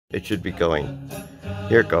It should be going.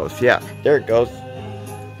 Here it goes. Yeah, there it goes.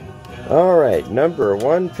 All right, number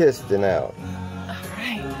 1 piston out. All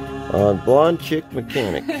right. On Blonde Chick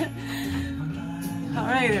Mechanic. All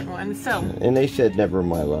right, everyone. So. And they said, "Never,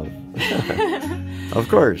 my love." Of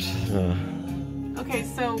course. Okay,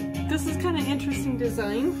 so this is kind of interesting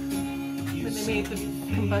design when they made the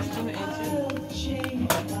combustion engine.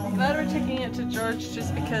 I'm glad we're taking it to George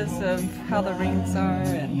just because of how the rings are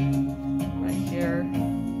and right here.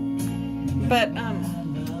 But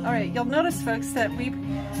all right, you'll notice, folks, that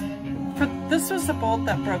this was the bolt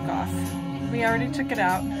that broke off. We already took it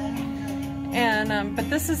out, and but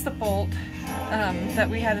this is the bolt that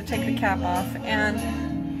we had to take the cap off, and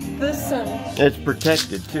this it's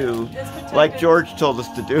protected too, like George told us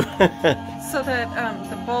to do. So that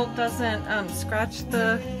the bolt doesn't scratch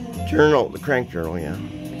the crank journal, yeah.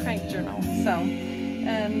 The crank journal. So,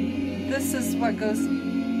 and this is what goes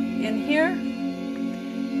in here.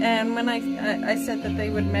 And when I said that they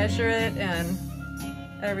would measure it and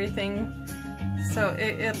everything, so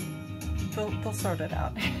they'll sort it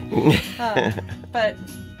out. But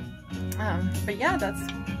yeah, that's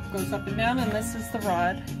goes up and down, and this is the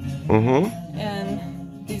rod. And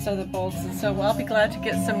these are the bolts, and so I'll be glad to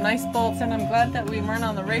get some nice bolts, and I'm glad that we weren't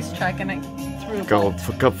on the racetrack and it threw a bolt.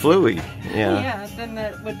 Kapflooey, yeah. Yeah, then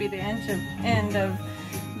that would be the end of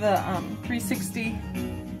the 360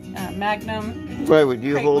 Magnum. Why would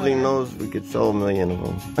you holding those? We could sell 1 million of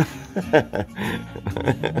them. The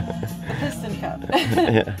piston cup.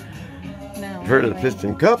 Yeah. No, Heard of the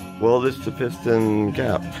piston cup? Well, this is the piston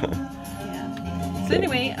cap. Yeah. So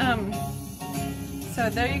anyway, so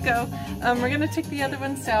there you go. We're gonna take the other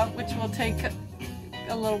ones out, which will take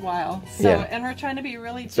a little while. So, yeah. And we're trying to be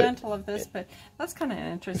really gentle of this, but that's kind of an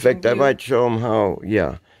interesting. In fact, I might show them how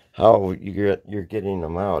you're getting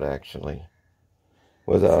them out actually.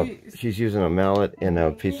 With she's using a mallet and a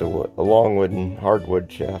piece of wood, a long wooden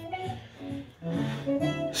hardwood shaft.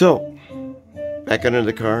 So, back under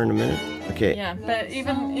the car in a minute. Okay. Yeah, but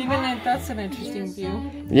even if that's an interesting view.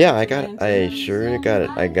 Yeah, I got it. I sure got it.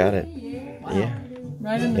 I got it. Yeah.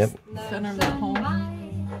 Right in the center of the hole.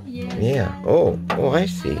 Yeah. Oh, I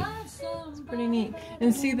see. It's pretty neat.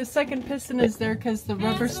 And see, the second piston is there because the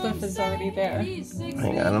rubber stuff is already there.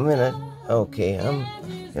 Hang on a minute. Okay, I'm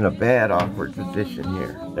in a bad, awkward position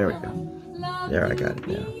here. There we go. There, I got it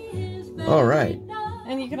now. All right.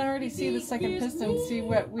 And you can already see the second piston. See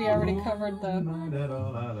what we already covered the.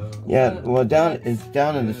 Yeah. Well, down in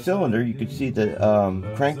the cylinder, you could see the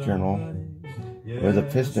crank journal where the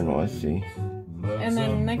piston was. See. And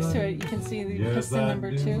then next to it, you can see the piston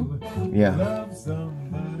number 2. Yeah. So.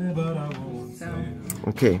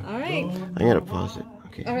 Okay. All right. I'm gonna pause it.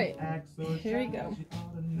 Okay. All right. Here we go.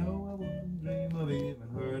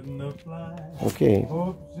 Okay.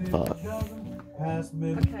 Pause. Okay.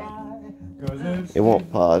 It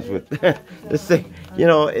won't pause with this thing. You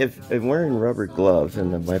know, if I'm wearing rubber gloves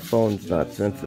and my phone's not sensitive.